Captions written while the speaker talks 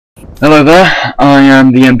Hello there, I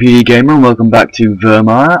am the MPD Gamer and welcome back to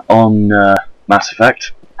Virmire on Mass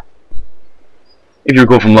Effect. If you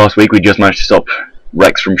recall from last week, we just managed to stop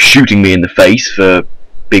Rex from shooting me in the face for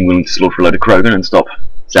being willing to slaughter a load of Krogan and stop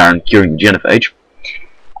Saren curing the genophage.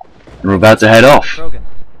 And we're about to head off. Krogan.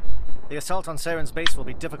 The assault on Saren's base will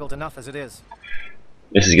be difficult enough as it is.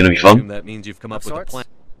 This is going to be fun. That means you've come up with a plan.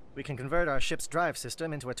 We can convert our ship's drive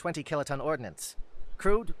system into a 20-kiloton ordnance.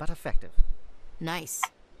 Crude, but effective. Nice.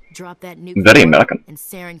 Drop that nuke Very American. and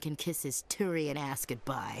Saren can kiss his Turian ass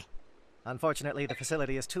goodbye. Unfortunately, the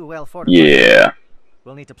facility is too well fortified. Yeah.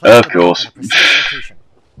 We'll need to place Of the bomb course. in a precise location.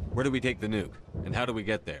 Where do we take the nuke? And how do we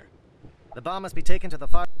get there? The bomb must be taken to the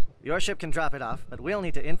far... Your ship can drop it off, but we'll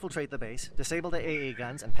need to infiltrate the base, disable the AA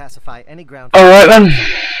guns, and pacify any ground... Alright then,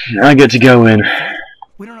 I get to go in.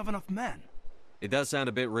 We don't have enough men. It does sound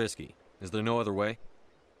a bit risky. Is there no other way?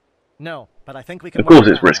 No, but I think we can... Of course work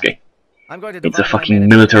it's around risky. that. I'm going to It's a divide my fucking men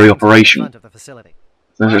into military teams in operation. front of the facility.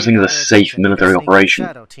 There's no such thing as a safe military operation.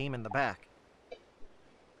 Shadow team in the back.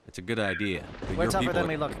 It's a good idea. But We're your tougher people than are...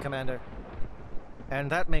 we look, Commander. And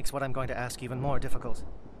that makes what I'm going to ask even more difficult.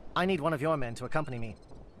 I need one of your men to accompany me,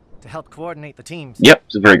 to help coordinate the teams. Yep,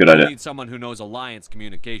 it's a very good We idea. need someone who knows Alliance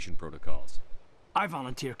communication protocols. I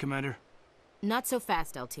volunteer, Commander. Not so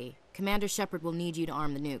fast, LT. Commander Shepard will need you to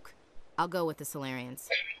arm the nuke. I'll go with the Solarians.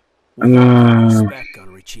 Respect,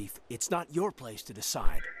 Gunnery Chief. It's not your place to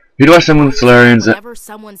decide. Who do I send with the Solarians? Whenever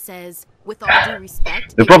someone says, with all due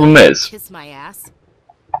respect, The problem is, kiss my ass.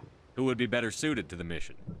 Who would be better suited to the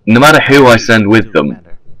mission? no matter who I send with them,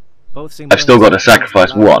 I've still got to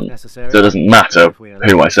sacrifice one, so it doesn't matter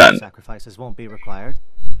who I send. Sacrifices won't be required.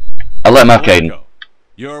 I'll let him have Let's Caden, go.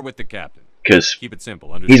 You're with the captain. because Keep it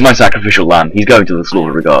simple. he's my sacrificial lamb. He's going to the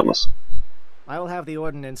slaughter regardless. I will have the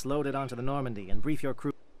ordnance loaded onto the Normandy and brief your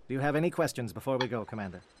crew. Do you have any questions before we go,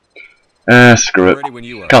 Commander? Screw it. Ready when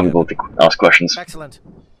you are. Can't be bothered to ask questions. Excellent.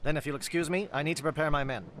 Then if you'll excuse me, I need to prepare my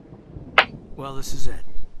men. Well, this is it.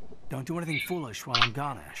 Don't do anything foolish while I'm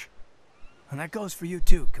gone, Ash. And that goes for you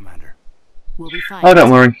too, Commander. We'll be fine. Oh,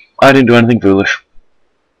 don't worry. I didn't do anything foolish.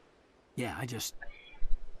 Yeah,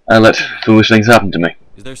 I let foolish things happen to me.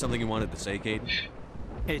 Is there something you wanted to say, Caden?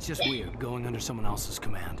 it's just weird going under someone else's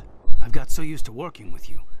command. I've got so used to working with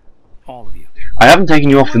you. All of you. I haven't taken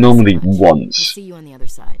you off the Normandy We'll once. see you on the other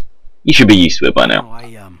side. You should be used to it by now.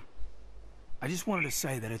 No, I just wanted to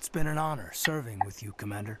say that it's been an honor serving with you,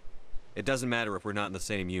 Commander. It doesn't matter if we're not in the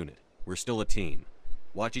same unit. We're still a team.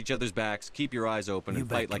 Watch each other's backs, keep your eyes open, You and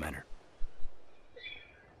bet, fight like... Commander.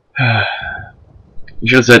 You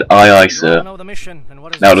should have said aye aye, You all sir. know the mission and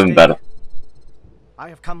what is That at would have been stake. better. I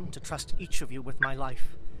have come to trust each of you with my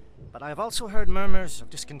life, but I have also heard murmurs of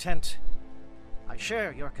discontent. I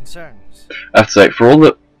share your concerns. I have to say, for all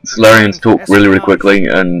that Solarians talk really quickly,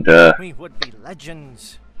 and, We would be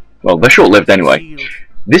legends. well, they're short-lived anyway.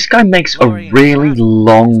 This guy makes a really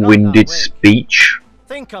long-winded speech.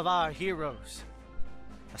 Think of our heroes.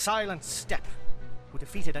 The silent step who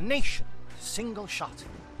defeated a nation with a single shot.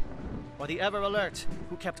 Or the ever-alert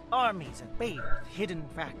who kept armies at bay with hidden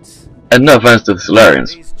facts. And no offense to the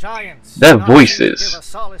Solarians, These giants their not only voices give us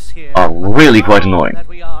solace here, are but really proud quite annoying. that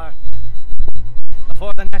we are.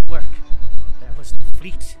 Before the network, there was the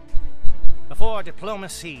fleet. Before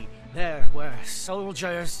diplomacy, there were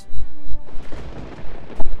soldiers.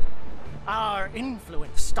 Our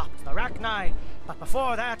influence stopped the Rachni, but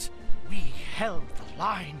before that, we held the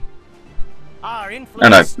line. Our influence I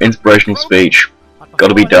know, stopped inspirational the speech. but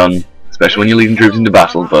Gotta be before that, done, especially when you're we leading troops held into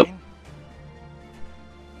battle, the but line.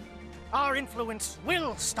 Our influence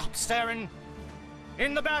will stop Saren.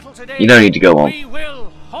 In the battle today, you don't need to go on. we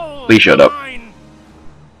will hold Please shut the up. line.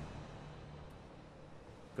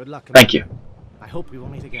 Good luck, Thank you. Commander. I hope we will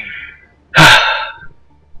meet again.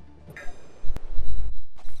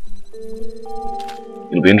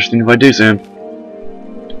 It'll be interesting if I do soon.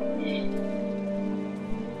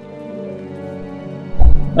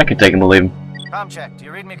 I can take him or leave him. Com check. Do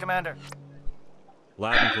you read me, Commander?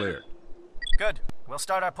 Loud and clear. Good. We'll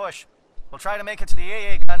start our push. We'll try to make it to the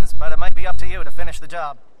AA guns, but it might be up to you to finish the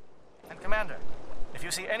job. And Commander, if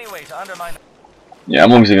you see any way to undermine... Yeah,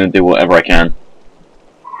 I'm obviously going to do whatever I can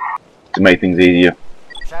to make things easier.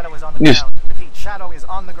 Shadow is on the Yes. ground. Repeat, Shadow is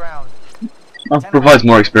on the ground. Provides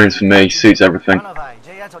more experience for me, suits everything. Manovai,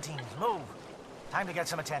 Jayato teams, move. Time to get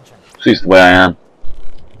some attention. Suits the way I am.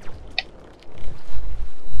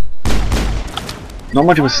 Not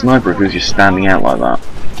much of a sniper if he was just standing out like that.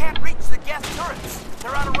 We can't reach the gas turrets.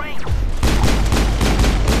 They're out of range.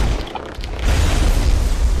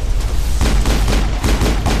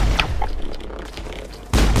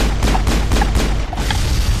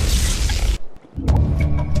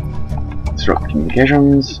 Disrupt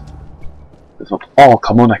communications. Oh,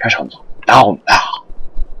 come on, I catch on. Down. Ah.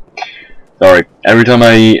 Sorry. Every time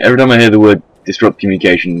I hear the word disrupt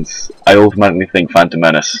communications, I automatically think Phantom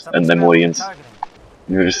Menace and them audience.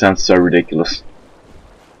 It just sounds so ridiculous.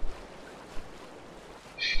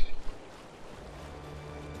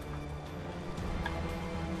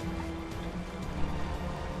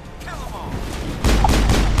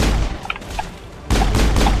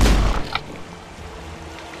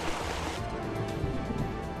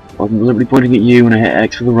 I wasn't deliberately pointing at you when I hit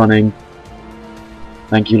X for the running.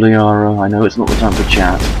 Thank you, Liara. I know it's not the time for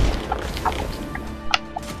chat.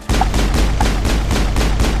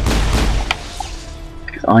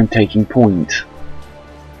 Because I'm taking point.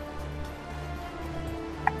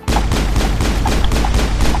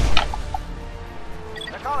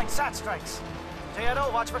 They're calling SAT strikes.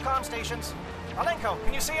 Teodo, watch for comm stations. Alenko,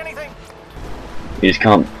 can you see anything? He just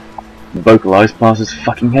can't vocalize past his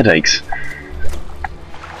fucking headaches.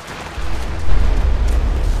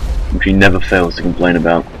 Which he never fails to complain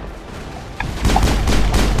about.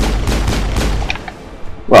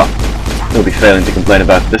 Well, he'll be failing to complain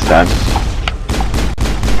about it this time.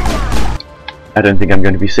 I don't think I'm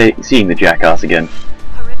going to be seeing the jackass again.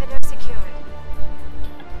 Perimeter secured.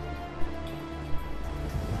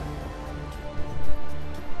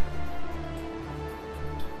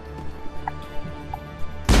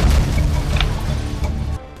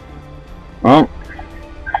 Well,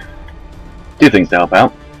 two things to help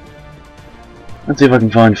out. Let's see if I can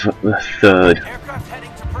find the third. Aircraft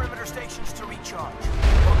heading to perimeter stations to recharge.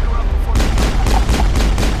 Open her up before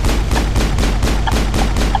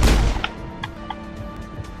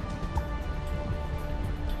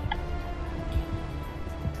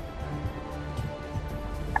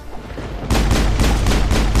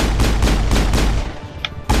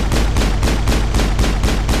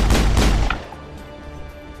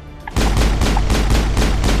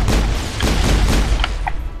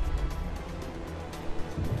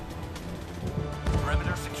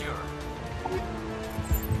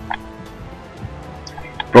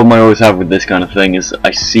Problem I always have with this kind of thing is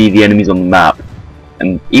I see the enemies on the map,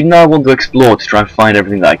 and even though I want to explore to try and find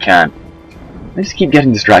everything that I can, I just keep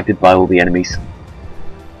getting distracted by all the enemies.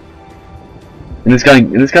 In this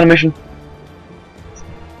kind of mission, it's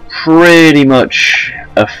pretty much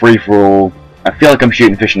a free-for-all. I feel like I'm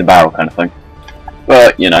shooting fish in a barrel kind of thing,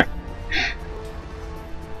 but you know,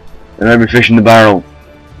 there are every fish in the barrel.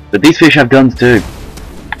 But these fish have guns too.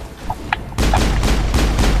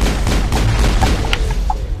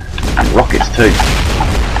 And rockets too,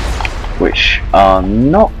 which are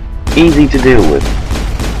not easy to deal with.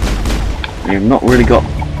 You've not really got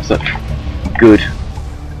such good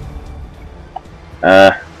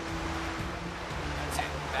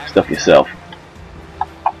stuff yourself.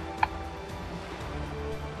 I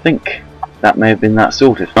think that may have been that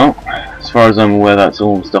sorted. Well, as far as I'm aware, that's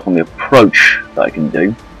all stuff on the approach that I can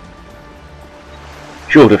do.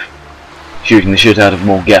 Short of shooting the shit out of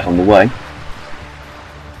Morgeth on the way.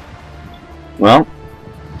 Well,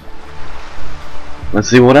 let's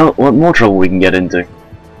see what more trouble we can get into.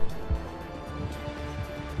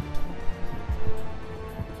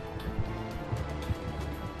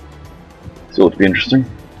 This ought to be interesting.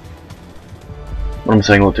 What I'm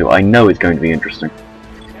saying ought to, I know it's going to be interesting.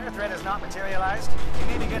 Air threat has not materialized. You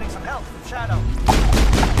may be getting some help from Shadow.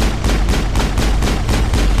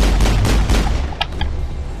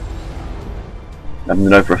 I happen to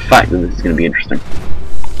know for a fact that this is going to be interesting.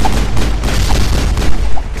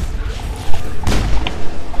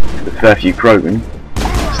 The fair few Krogan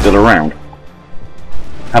still around.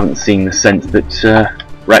 Haven't seen the scent that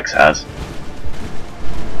Rex has.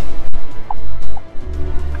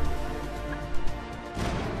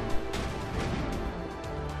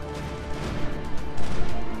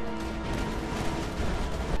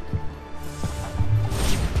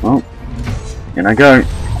 Well, in I go.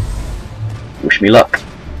 Wish me luck.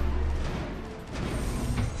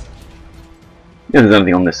 If there's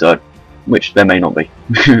anything on this side, which there may not be.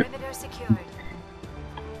 Perimeter secured.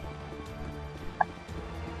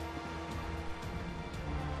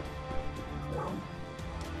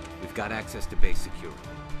 We've got access to base security.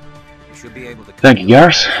 We should be able to. Thank you,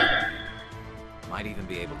 Garrus. Might even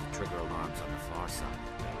be able to trigger alarms on the far side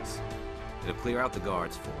of the base. It'll clear out the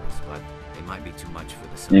guards for us, but they might be too much for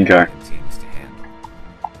the civilian teams to handle.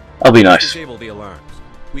 That'll be nice. Disable the alarms.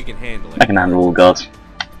 We can handle it. I can handle all guards.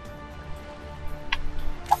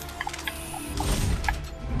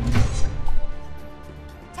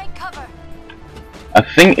 Take cover. I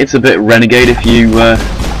think it's a bit renegade if you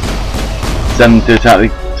send them to attack the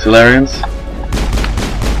Solarians.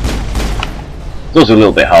 It's also a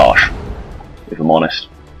little bit harsh, if I'm honest.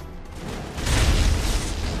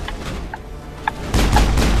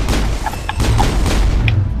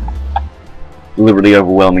 deliberately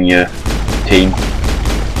overwhelming your team.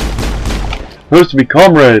 Supposed to be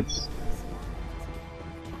comrades!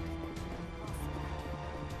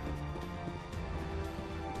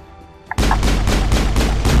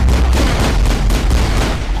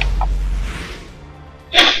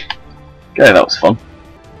 Okay, that was fun.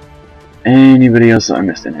 Anybody else that I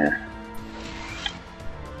missed in here?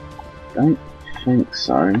 Don't think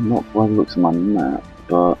so. Not by the looks of my map,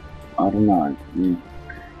 but I don't know.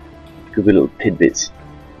 Could be little tidbits.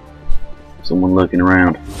 Someone lurking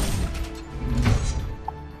around.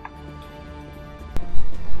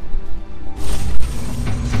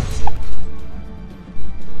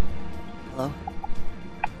 Hello?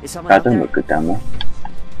 Is someone That out don't there? look good down there.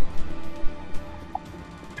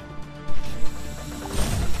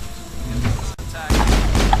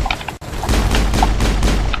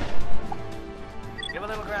 Give a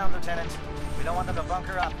little ground, Lieutenant. We don't want them to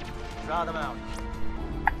bunker up. Draw them out.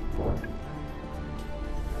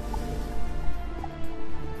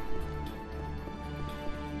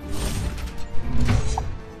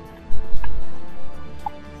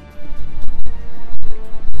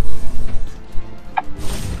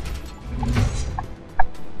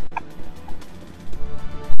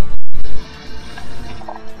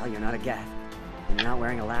 Oh, you're not a Gath. And you're not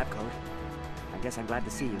wearing a lab coat. I guess I'm glad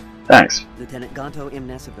to see you. Thanks. Lieutenant Gonto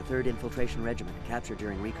Imnes of the 3rd Infiltration Regiment, captured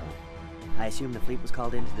during recon. I assume the fleet was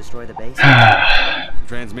called in to destroy the base? The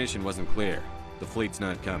transmission wasn't clear. The fleet's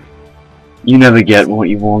not coming. You never get what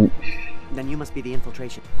you want. Then you must be the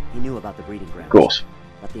infiltration. He knew about the breeding grounds. Of course.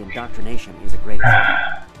 But the indoctrination is a greater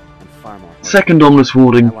threat. And far more horrible. Second ominous I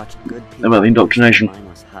warning watched good people about the indoctrination. produce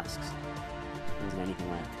mindless husks. There wasn't anything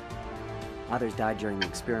left. Others died during the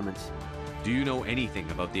experiments. Do you know anything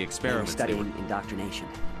about the They were experiments? studying indoctrination.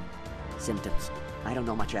 Symptoms. I don't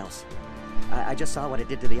know much else. I just saw what it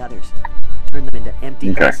did to the others. Turned them into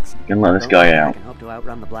empty Okay, husks. you can let this Don't guy think I out. can hope to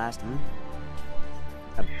outrun the blast,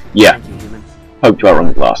 Yeah. Thank you, human. Hope to outrun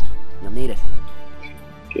the blast. You'll need it.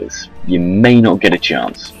 Because you may not get a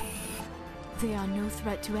chance. They are no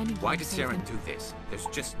threat to anyone. Why did save Saren them. do this? There's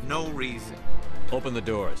just no reason. Open the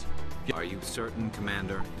doors. Are you certain,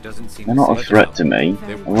 Commander? It doesn't seem They're not a safe. threat to me.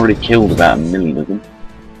 I've already killed about 1 million of them.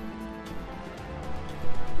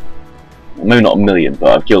 Well, maybe not 1 million,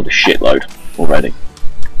 but I've killed a shitload already.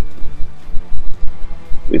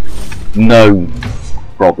 With no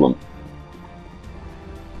problem.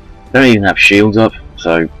 They don't even have shields up,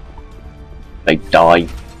 so they die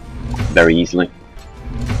very easily.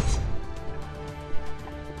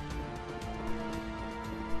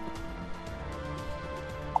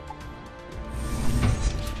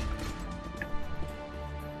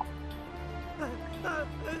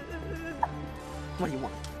 What do you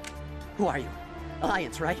want? Who are you?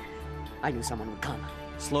 Alliance, right? I knew someone would come.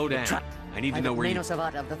 Slow down. Try- I need to know where you... Nano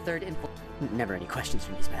Savat of the 3rd Info. Never any questions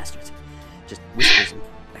from these bastards. Just whispers, and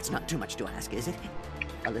that's not too much to ask, is it?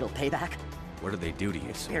 A little payback? What do they do to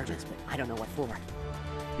you, soldier? Experiments, but I don't know what for.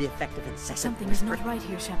 The effect of incessant Something is not whispering. right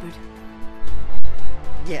here, Shepard.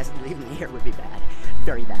 Yes, leaving me here would be bad.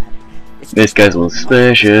 Very bad. It's This just- guy's a little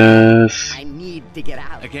suspicious. I need to get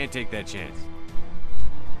out. I can't take that chance.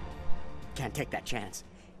 Can't take that chance.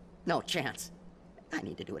 No chance. I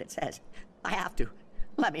need to do what it says. I have to.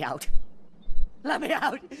 Let me out. Let me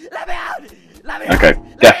out. Let me out. Let me out. Okay,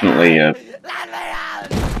 definitely, Let me out.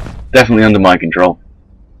 definitely under my control.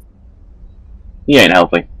 He ain't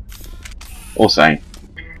healthy. Or sane.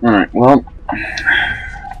 Alright, well.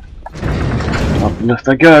 Up the lift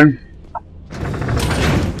I go.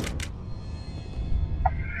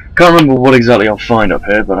 Can't remember what exactly I'll find up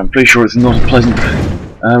here, but I'm pretty sure it's not a pleasant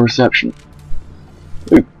reception.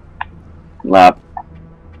 Ooh. Lab.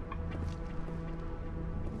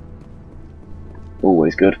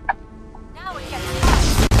 Always good. Now it gets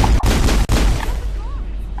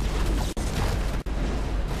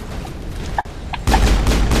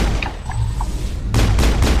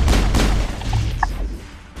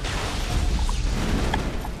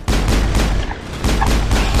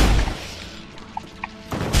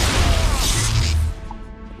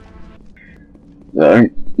So,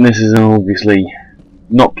 this is an obviously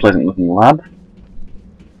not pleasant looking lab.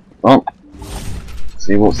 Well,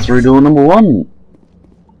 see what's through door number 1.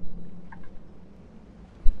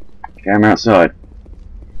 Camera outside.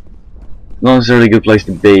 Not necessarily a good place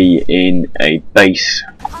to be in a base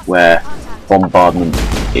where bombardment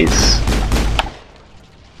is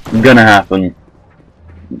gonna happen.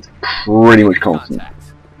 It's pretty much constant.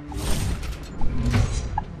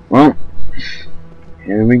 Well,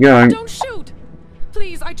 here we go. Don't shoot!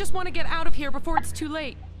 Please, I just want to get out of here before it's too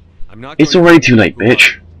late. I'm not It's going already to too late,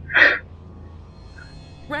 bitch.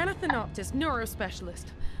 Ranathanoptis, neurospecialist.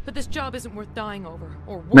 but this job isn't worth dying over,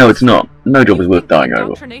 or worse. No, it's not. No job is worth dying over.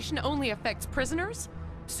 Indoctrination only affects prisoners?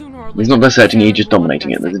 Sooner or later, He's not dissecting it, he's just Saren will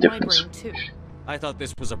dominating it. There's a dissect my difference. brain too. I thought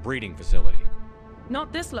this was a breeding facility.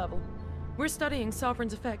 Not this level. We're studying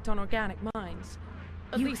Sovereign's effect on organic minds.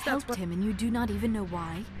 At You least that's helped what him and you do not even know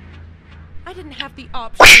why? I didn't have the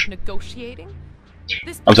option of negotiating.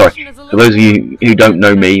 This I'm sorry. position is a For those of little you who don't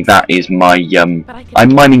know me, that is my,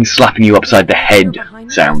 I'm miming slapping you upside the head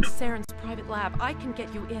sound. Saren's private lab. I can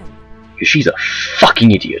get you in. Because she's a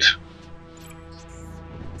fucking idiot.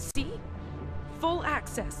 See? Full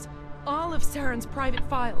access. All of Saren's private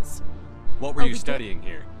files. What were Are you we studying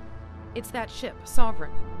here? It's that ship,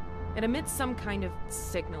 Sovereign. It emits some kind of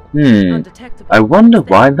signal. Undetectable. I wonder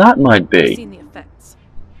why that might I've be. seen the effects.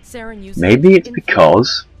 Saren uses Maybe it's infrared.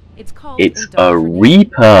 because It's called it's a indoctrination.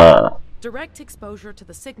 Reaper. Direct exposure to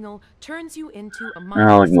the signal turns you into a I'll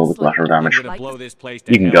mindless ignore the slave. collateral damage. I'm gonna blow this place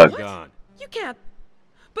to You can hell go. and gone. You can't.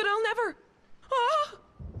 But I'll never. Ah!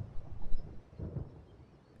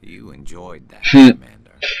 You enjoyed that, Hmm.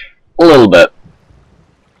 Commander. A little bit.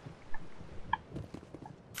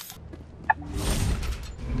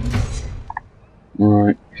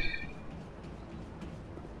 Alright.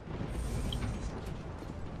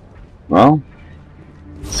 Well,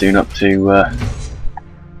 soon up to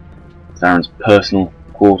Saren's personal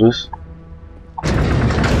quarters.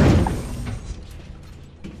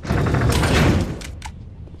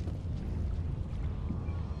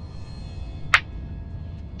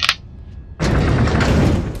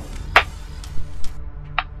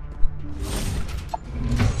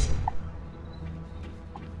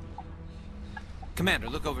 Commander,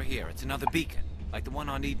 look over here. It's another beacon, like the one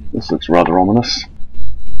on Eden. This looks rather ominous.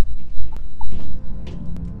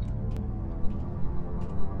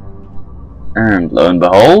 And lo and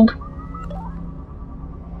behold,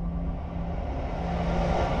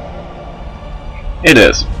 it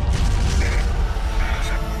is.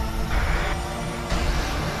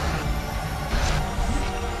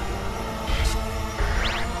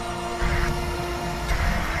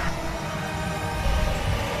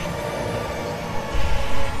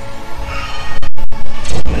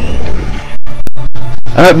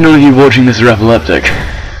 I hope none of you watching this are epileptic.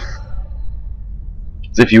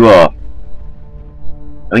 As if you are,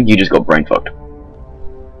 I think you just got brain fucked.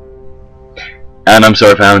 And I'm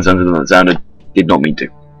sorry for how insensitive that sounded. Did not mean to.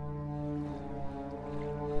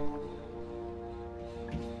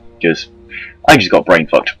 Because I just got brain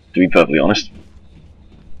fucked, to be perfectly honest.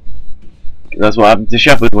 That's what happens to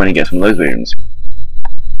Shepard when he gets one of those visions.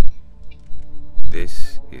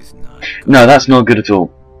 This is not good. No, that's not good at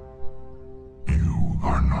all. You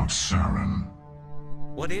are not Saren.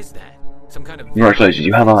 What is that? Some kind of... Congratulations,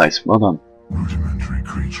 you have eyes. Well done. Rudimentary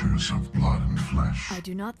creatures of blood and flesh. I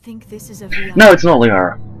do not think this is a VR. No, it's not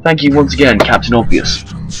Liara. Thank you once again, Captain Obvious.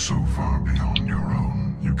 Existence so far beyond your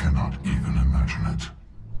own, you cannot even imagine it.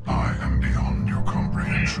 I am beyond your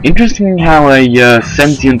comprehension. Interesting how a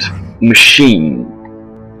sentient machine,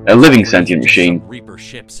 a living sentient machine, Reaper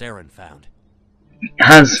ship Saren found.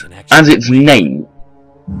 has as its name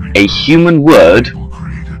a human word People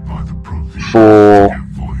created by the Protheans for give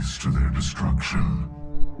voice to their destruction.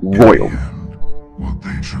 royal, In the end, what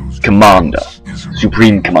they chose to commander, is a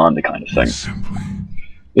supreme commander kind of thing. simply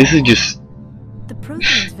This is just The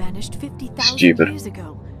Protheans vanished 50,000 Stupid. years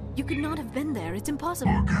ago. You could not have been there. It's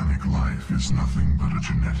impossible. organic life is nothing but a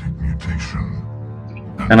genetic mutation.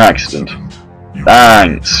 an accident. You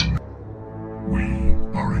Thanks. We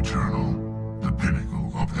are eternal, the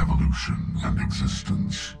pinnacle of evolution and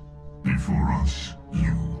existence. Before us,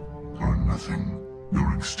 you are nothing.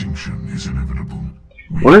 Your extinction is inevitable.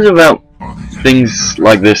 We What is it about are the things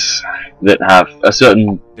like this that have a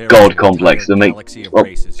certain god complex that make, well,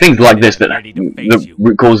 things like this that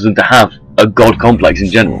cause them to have a god complex in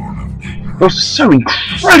general? born of ignorance. They're so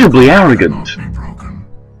incredibly arrogant. Cannot be broken.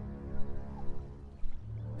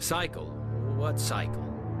 Cycle? What cycle?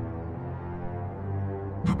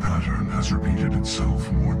 The pattern has repeated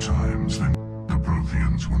itself more times than the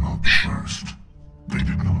Protheans were not the first. They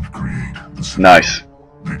did not create the system. Nice.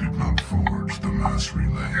 They did not forge the mass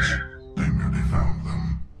relays. They merely found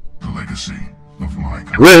them. The legacy of my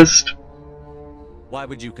kind. Twist. Why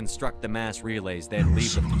would you construct the mass relays, then Your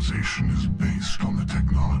leave them? civilization is based on the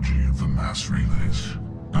technology of the mass relays.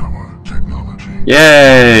 Our technology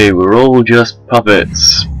Yay, we're all just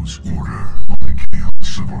puppets. shows order on the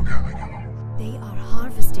chaos of organic. They are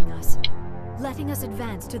harvesting us, letting us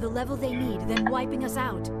advance to the level they need, then wiping us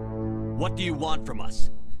out. What do you want from us?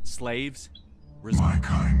 Slaves? My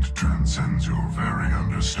kind transcends your very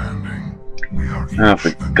understanding. We are each Oh, for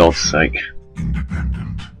and God's sake.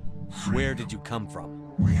 independent. Free. Where did you come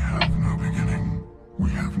from? We have no beginning. We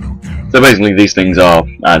have no end. So basically these things are,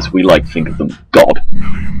 as we like to think of them, God.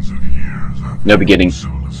 Millions of years after No beginning,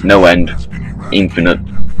 civilization no end, has been eradicated infinite.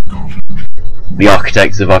 and forgotten. The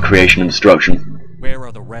architects of our creation and destruction. Where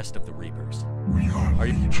are the rest of the Reapers? We are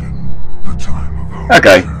Legion. The time of our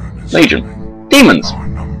Okay, return is Legion. coming. Demons. Our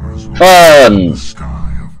numbers will Fun! fill the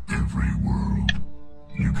sky of every world.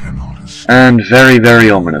 You cannot escape. And very, very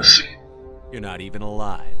ominous. You're not even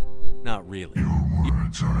alive. Not really. Your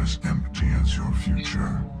words are as empty as your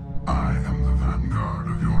future. I am the vanguard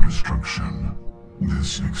of your destruction.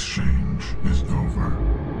 This exchange is over.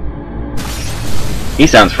 He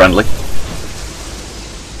sounds friendly.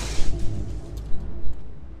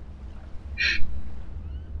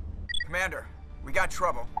 Commander, we got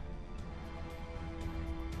trouble.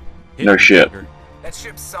 Hit No me, shit. Joker. That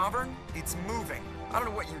ship's Sovereign? It's moving. I don't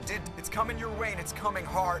know what you did. It's coming your way and it's coming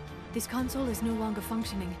hard. This console is no longer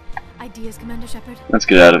functioning. Ideas, Commander Shepard? Let's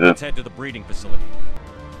get out of Let's here. head to the breeding facility.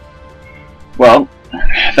 Well,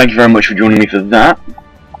 thank you very much for joining me for that.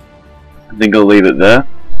 I think I'll leave it there.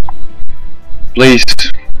 Please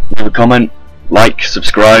leave a comment, like,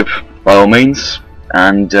 subscribe by all means,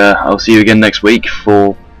 and I'll see you again next week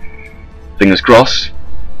for, fingers crossed,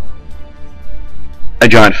 a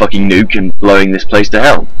giant fucking nuke and blowing this place to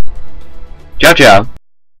hell. Ciao ciao!